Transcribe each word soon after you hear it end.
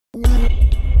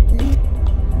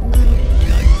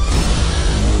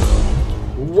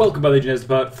Welcome, my Legionnaires, to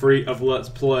part 3 of Let's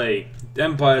Play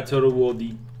Empire Total War,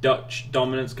 the Dutch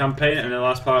Dominance campaign. And in the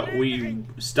last part, we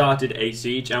started a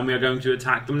siege, and we are going to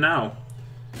attack them now.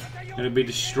 Going to be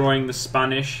destroying the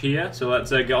Spanish here, so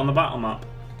let's get on the battle map.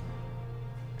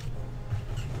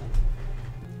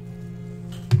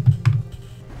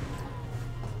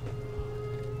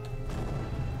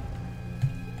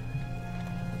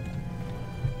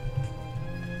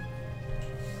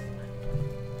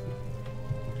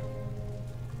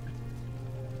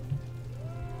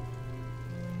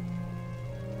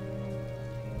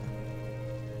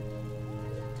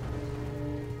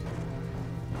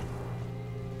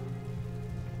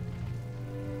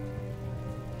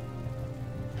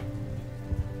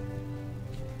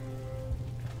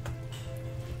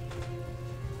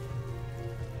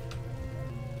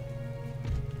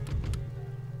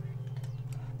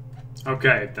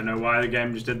 Okay, don't know why the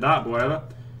game just did that, but whatever.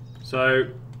 So,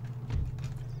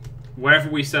 wherever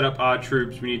we set up our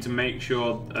troops, we need to make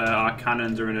sure our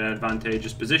cannons are in an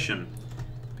advantageous position.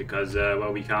 Because,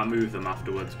 well, we can't move them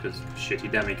afterwards, because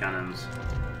shitty demi-cannons.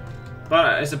 But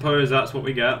I suppose that's what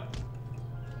we get.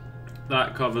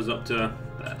 That covers up to there,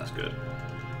 that's good.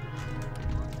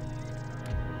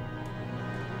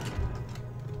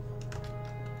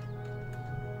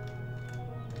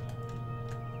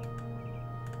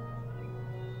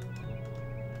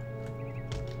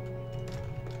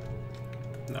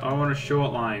 I want a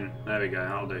short line. There we go,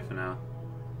 that'll do for now.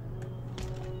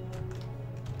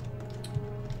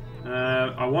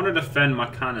 I want to defend my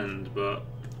cannons, but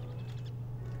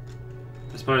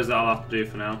I suppose that'll have to do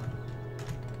for now.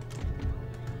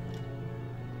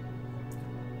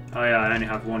 Oh yeah, I only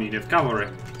have one unit of cavalry.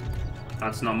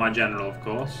 That's not my general, of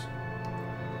course.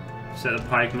 Set the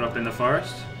pikemen up in the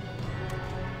forest.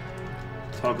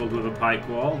 Toggled with a pike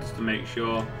wall, just to make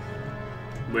sure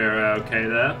we're okay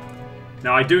there.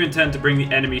 Now, I do intend to bring the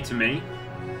enemy to me.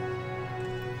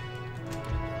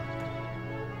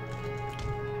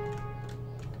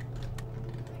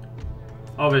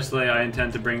 Obviously, I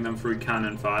intend to bring them through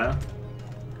cannon fire.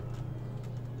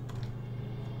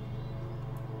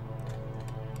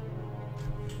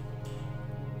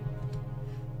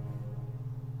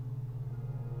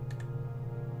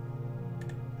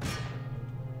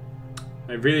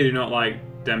 I really do not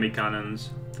like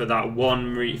demi-cannons. For that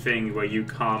one thing where you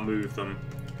can't move them.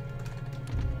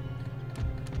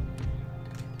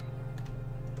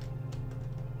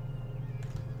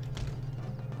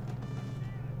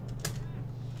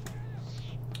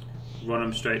 Run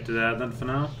them straight to there then for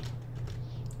now.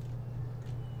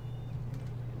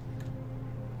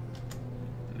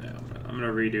 Yeah, I'm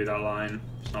gonna redo that line.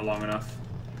 It's not long enough.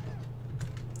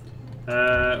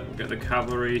 We'll get the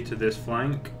cavalry to this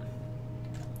flank.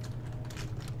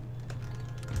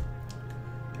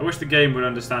 I wish the game would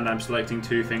understand I'm selecting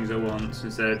two things at once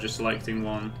instead of just selecting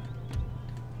one.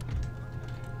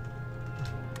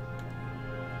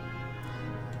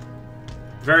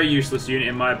 Very useless unit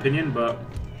in my opinion, but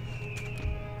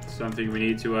something we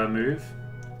need to move.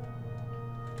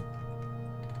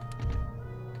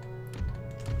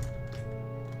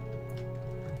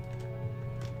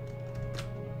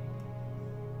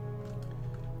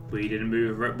 We didn't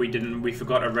move. We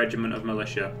forgot a regiment of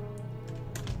militia.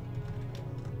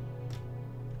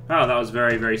 Oh, that was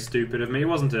very, very stupid of me,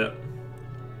 wasn't it?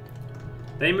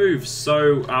 They move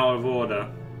so out of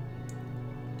order.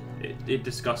 It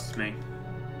disgusts me.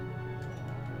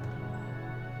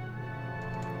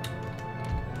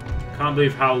 Can't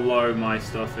believe how low my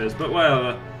stuff is, but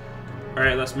whatever.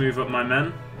 Alright, let's move up my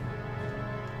men.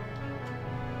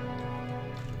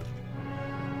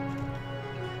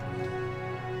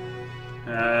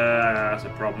 That's a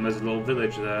problem. There's a little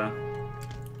village there.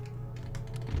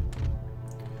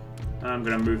 I'm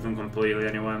going to move them completely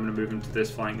anyway. I'm going to move them to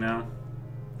this flank now.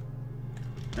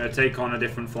 I'm going to take on a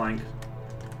different flank.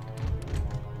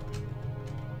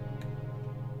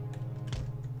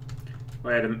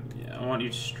 Wait a minute. I want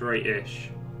you straight-ish.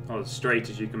 Oh, as straight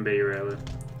as you can be, really.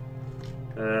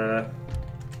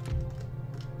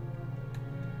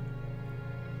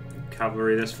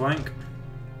 Cavalry this flank.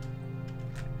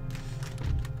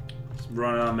 Let's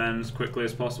run our men as quickly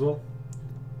as possible.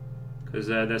 Because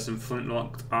there's some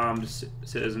flintlocked armed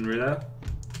citizenry there.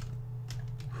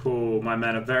 Oh, my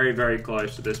men are very, very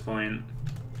close at this point.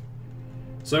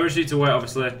 So we just need to wait,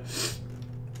 obviously,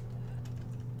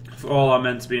 for all our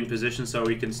men to be in position so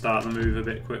we can start the move a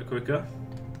bit quicker.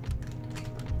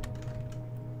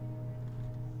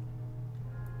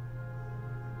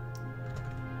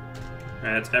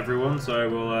 It's everyone, so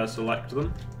we'll select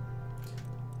them.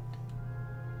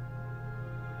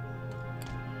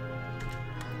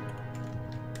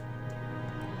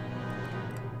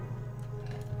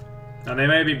 And they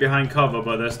may be behind cover,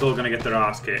 but they're still going to get their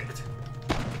ass kicked.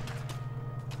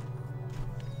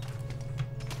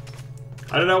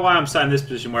 I don't know why I'm sat in this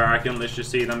position where I can literally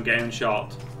see them getting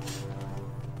shot.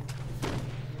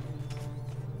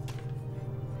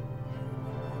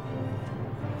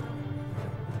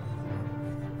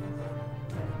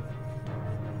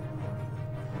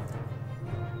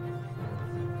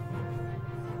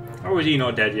 Or is he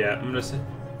not dead yet? I'm gonna say.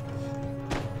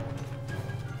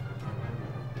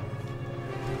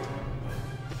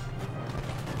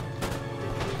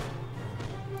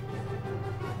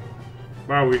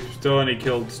 Wow, we've still only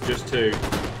killed just 2.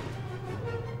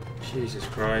 Jesus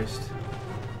Christ.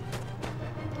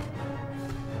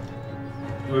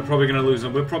 We're probably gonna lose.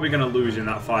 We're probably gonna lose in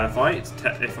that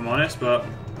firefight, if I'm honest, but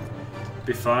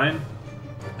be fine.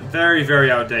 Very,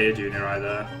 very outdated unit right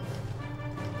there.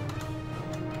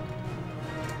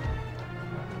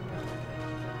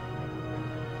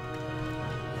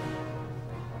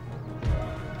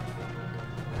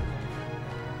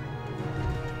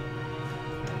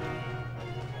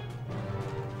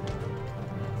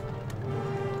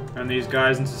 And these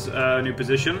guys into a new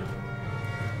position.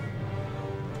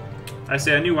 I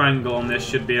say a new angle on this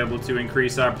should be able to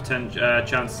increase our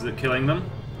chances of killing them.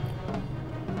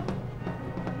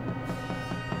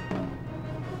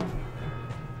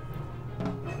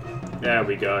 There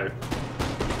we go.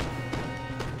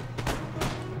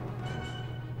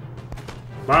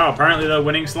 Wow, apparently they're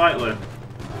winning slightly.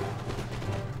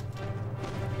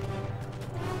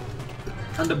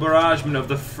 And the barragement of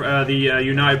the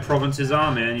United Provinces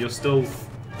Army, and you're still...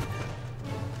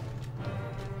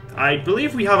 I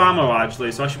believe we have ammo,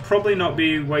 actually, so I should probably not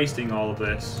be wasting all of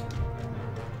this.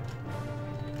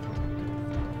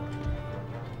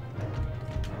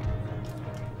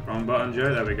 Wrong button,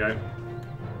 Joe. There we go.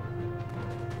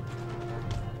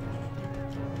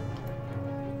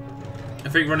 I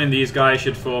think running these guys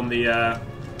should form the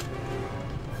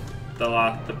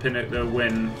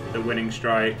winning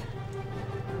strike.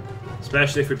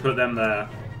 Especially if we put them there.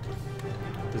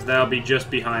 Because they'll be just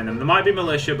behind them. There might be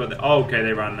militia, but... Oh, okay,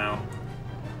 they ran now.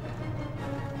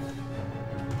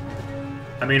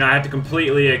 I mean, I had to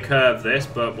completely curve this,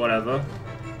 but whatever.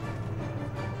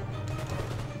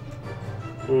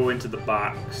 Ooh, into the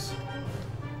backs.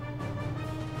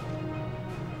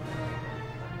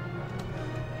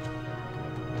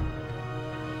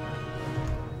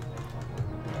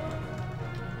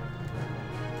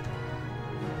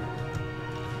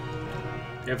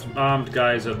 You have some armed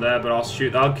guys up there, but I'll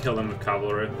kill them with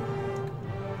cavalry.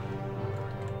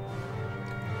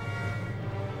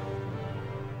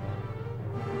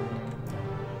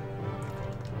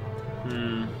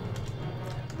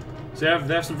 So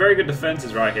they have some very good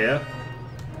defenses right here.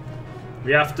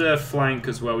 We have to flank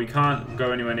as well. We can't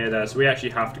go anywhere near there, so we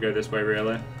actually have to go this way,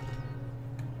 really.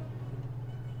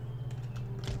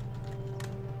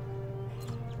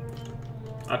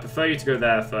 I prefer you to go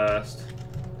there first.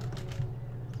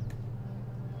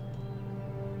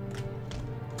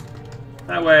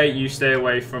 That way you stay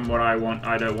away from what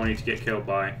I don't want you to get killed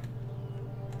by.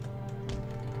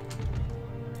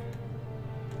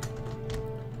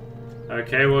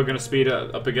 Okay, we're going to speed it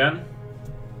up again.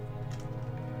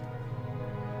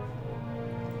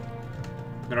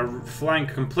 I'm going to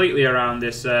flank completely around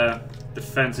this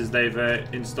defenses they've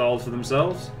installed for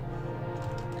themselves.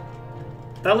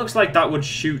 That looks like that would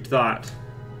shoot that.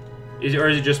 Or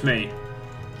is it just me?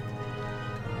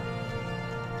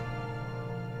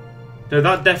 No,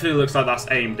 that definitely looks like that's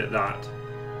aimed at that.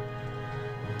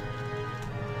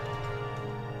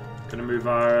 Gonna move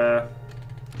our...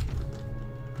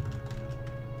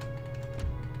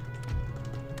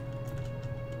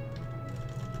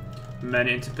 men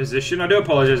into position. I do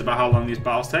apologize about how long these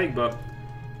battles take, but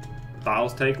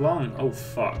battles take long. Oh,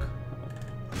 fuck.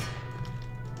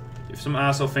 If some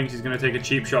asshole thinks he's gonna take a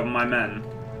cheap shot on my men,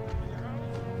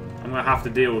 I'm gonna have to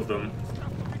deal with them.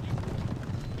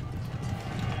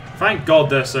 Thank God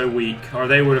they're so weak, or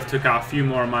they would have took out a few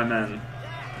more of my men.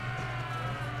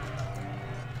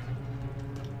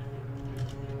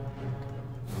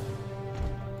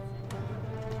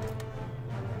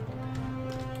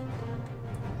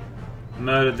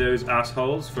 Murdered those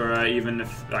assholes for even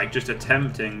if, like, just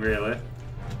attempting, really,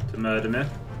 to murder me.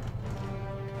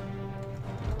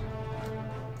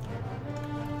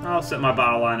 I'll set my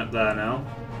battle line up there now.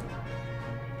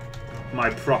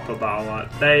 My proper battle line.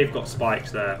 They've got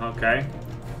spikes there, okay.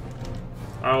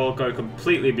 I will go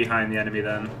completely behind the enemy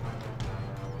then.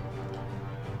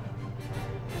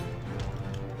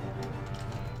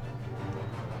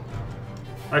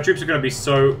 My troops are going to be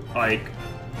so, like...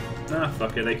 Nah,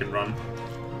 fuck it, they can run.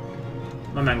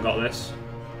 My men got this.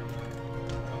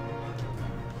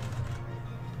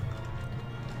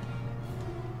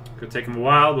 Could take them a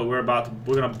while, but we're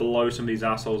gonna blow some of these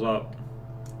assholes up.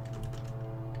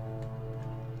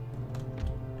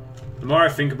 The more I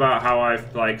think about how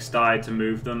I've like started to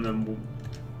move them,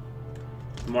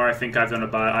 the more I think I've done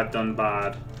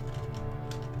bad.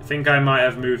 I think I might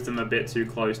have moved them a bit too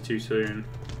close too soon.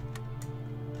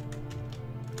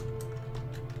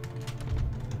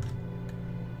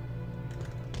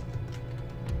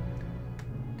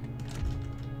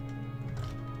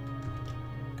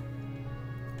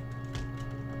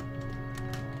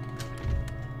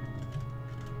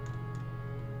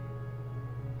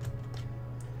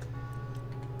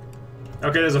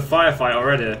 Okay, there's a firefight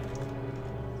already.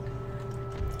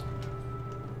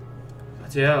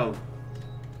 Bloody hell.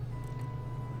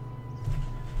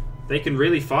 They can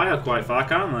really fire quite far,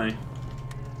 can't they?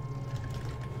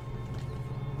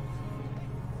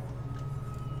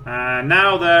 And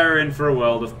now they're in for a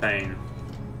world of pain.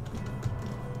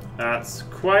 That's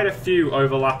quite a few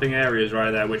overlapping areas right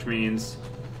there, which means...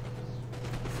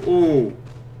 Ooh.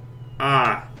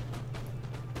 Ah.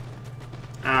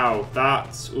 Ow,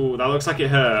 ooh, that looks like it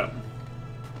hurt.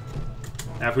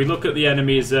 Now, if we look at the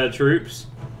enemy's troops,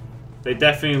 they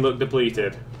definitely look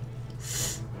depleted.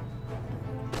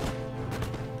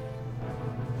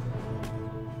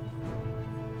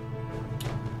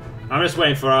 I'm just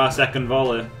waiting for our second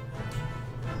volley.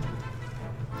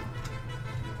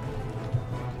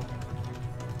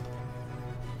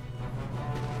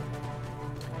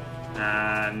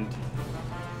 And...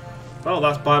 well,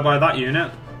 that's bye-bye that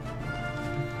unit.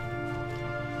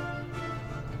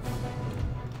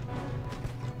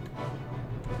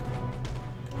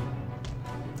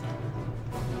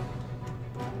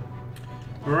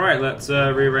 Alright, let's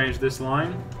rearrange this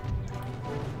line.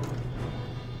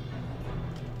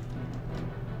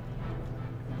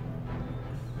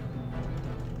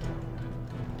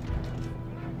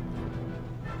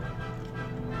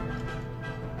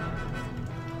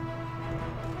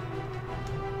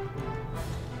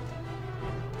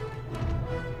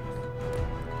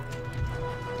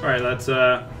 Alright, let's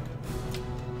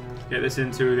get this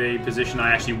into the position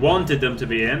I actually wanted them to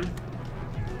be in.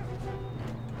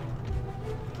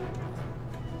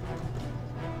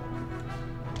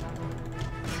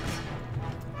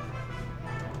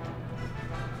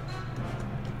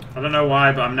 I don't know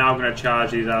why, but I'm now going to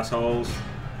charge these assholes.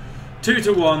 2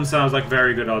 to 1 sounds like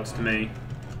very good odds to me.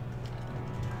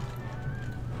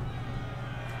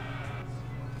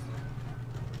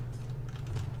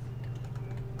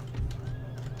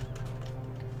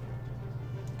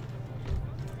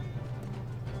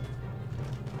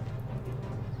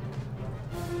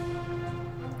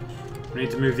 We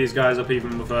need to move these guys up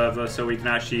even further so we can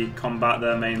actually combat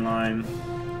their main line.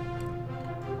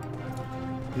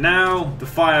 Now,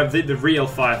 the real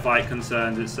firefight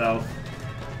concerns itself.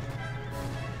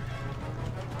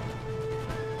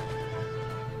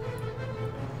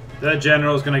 Their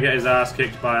general's going to get his ass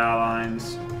kicked by our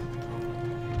lines.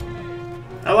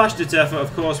 Our last-ditch effort,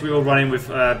 of course, we were running with,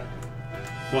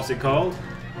 what's it called?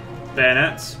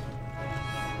 Bayonets.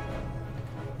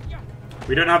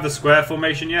 We don't have the square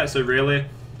formation yet, so really,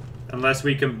 unless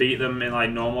we can beat them in, like,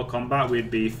 normal combat,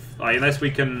 we'd be... like, unless we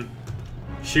can...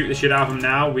 shoot the shit out of them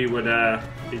now, we would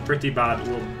be pretty bad,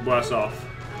 worse off.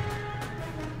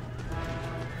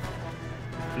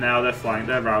 Now they're flying,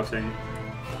 they're routing.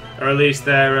 Or at least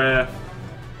they're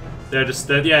just,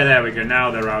 yeah, there we go, now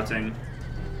they're routing.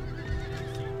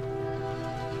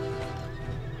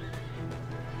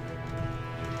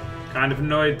 Kind of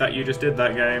annoyed that you just did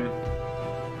that game.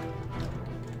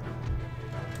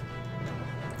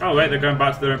 Oh wait, they're going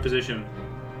back to their own position.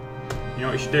 You know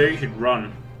what you should do? You should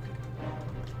run.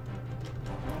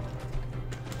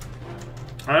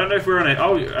 I don't know if we're on it.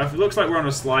 Oh, it looks like we're on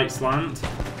a slight slant.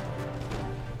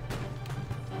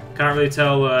 Can't really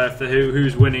tell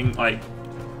who's winning. Like,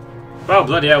 well,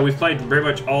 bloody hell, we've played pretty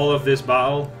much all of this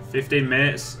battle. 15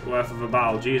 minutes worth of a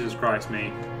battle. Jesus Christ,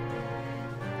 me.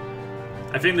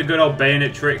 I think the good old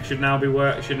bayonet trick should now be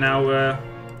worth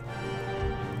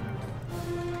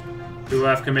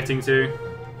committing to.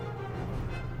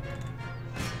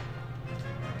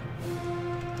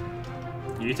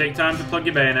 You take time to plug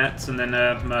your bayonets and then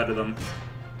murder them.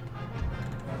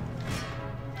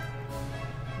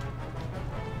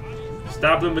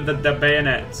 Stab them with the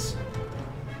bayonets.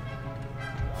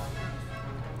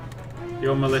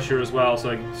 You're militia as well,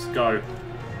 so just go.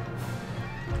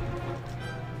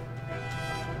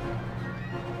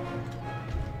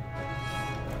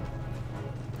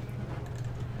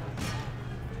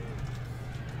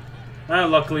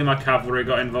 Luckily my cavalry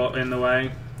got involved in the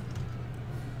way.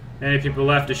 The only people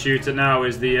left to shoot at now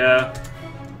is the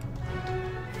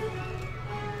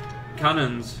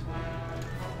cannons.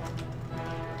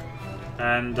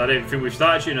 And I don't think we've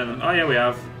started shooting at them. Oh yeah, we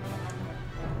have.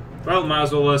 Well, might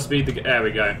as well speed the... There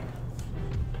we go.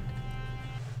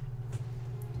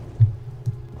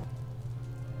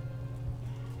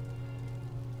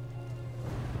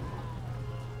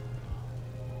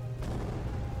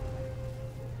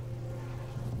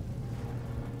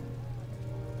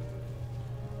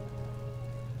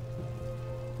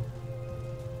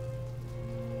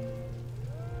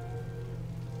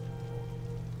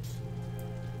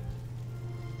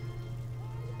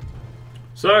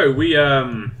 So,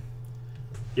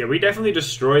 yeah, we definitely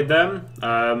destroyed them.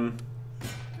 I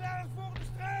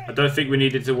don't think we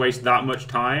needed to waste that much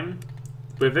time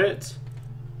with it,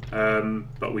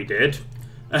 but we did.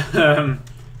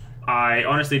 I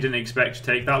honestly didn't expect to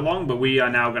take that long, but we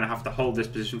are now going to have to hold this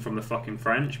position from the fucking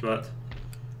French, but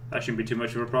that shouldn't be too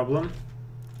much of a problem.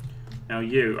 Now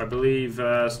you, I believe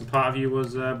some part of you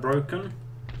was broken?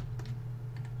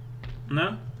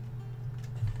 No?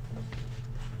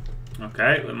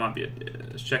 Okay, that might be it.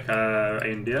 Let's check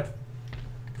India.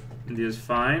 India's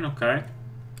fine, okay.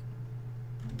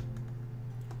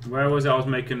 Where was it? I was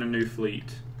making a new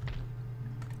fleet.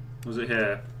 Was it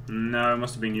here? No, it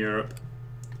must have been Europe.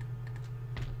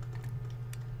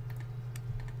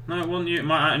 No, it wasn't you.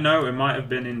 No, it might have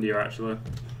been India, actually.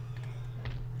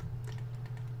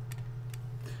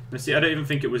 Let's see, I don't even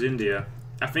think it was India.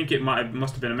 I think it must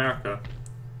have been America.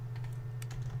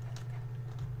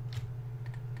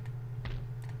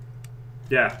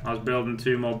 Yeah, I was building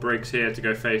 2 more brigs here to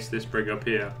go face this brig up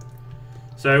here.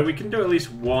 So we can do at least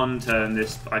 1 turn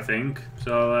this, I think.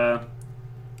 So,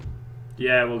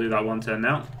 yeah, we'll do that 1 turn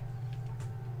now.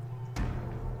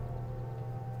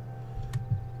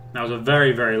 That was a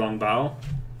very, very long battle.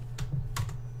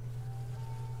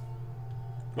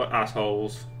 What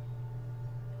assholes.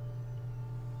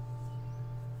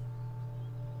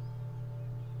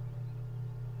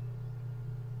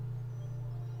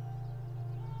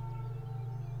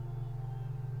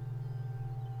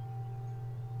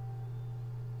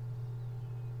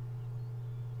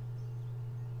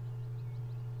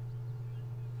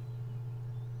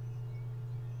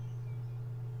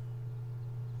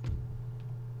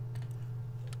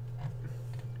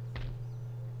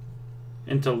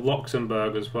 Into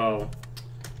Luxembourg as well.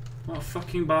 What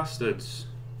fucking bastards.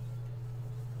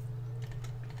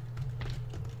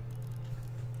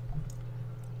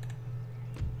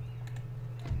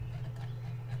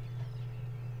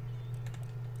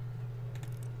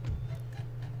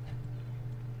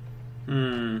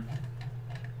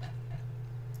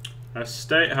 A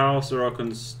state house or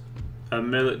a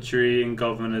military and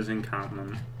governor's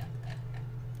encampment.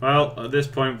 Well, at this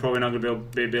point, probably not going to be able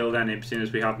to build any, seeing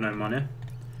as we have no money.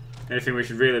 Anything we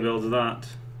should really build is that.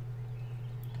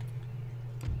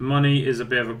 Money is a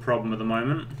bit of a problem at the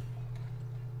moment.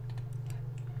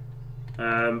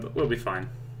 But we'll be fine.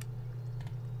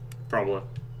 Probably.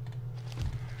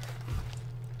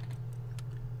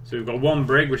 So we've got 1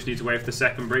 brig, which needs to wait for the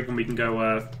 2nd brig, and we can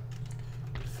go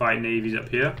fight navies up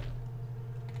here.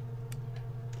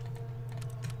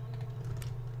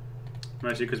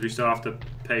 Mostly because we still have to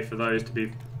pay for those to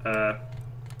be...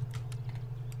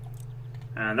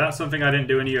 and that's something I didn't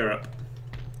do in Europe.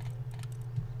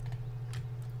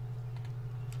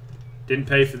 Didn't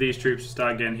pay for these troops to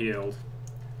start getting healed.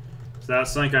 So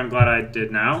that's something I'm glad I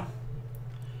did now.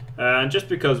 And just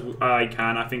because I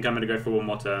can, I think I'm going to go for 1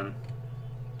 more turn.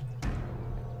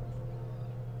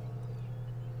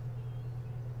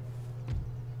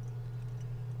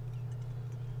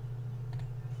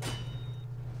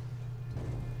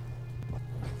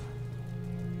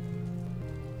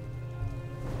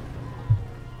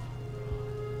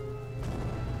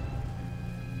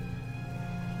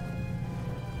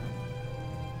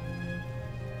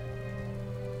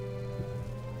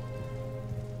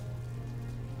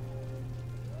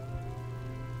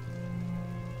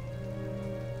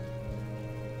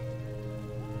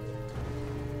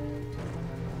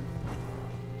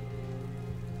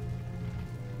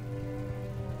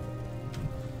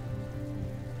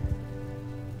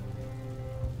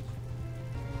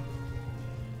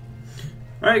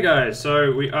 Right guys,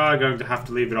 so we are going to have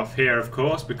to leave it off here, of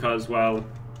course, because, well,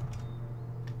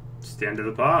 it's the end of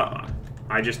the part.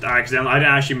 I didn't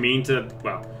actually mean to,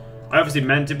 well, I obviously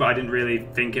meant to, but I didn't really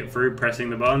think it through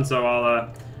pressing the button, so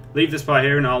I'll leave this part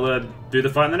here and I'll do the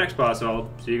fight in the next part, so I'll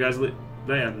see you guys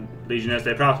later. Legionnaires,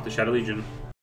 stay proud, the Shadow Legion.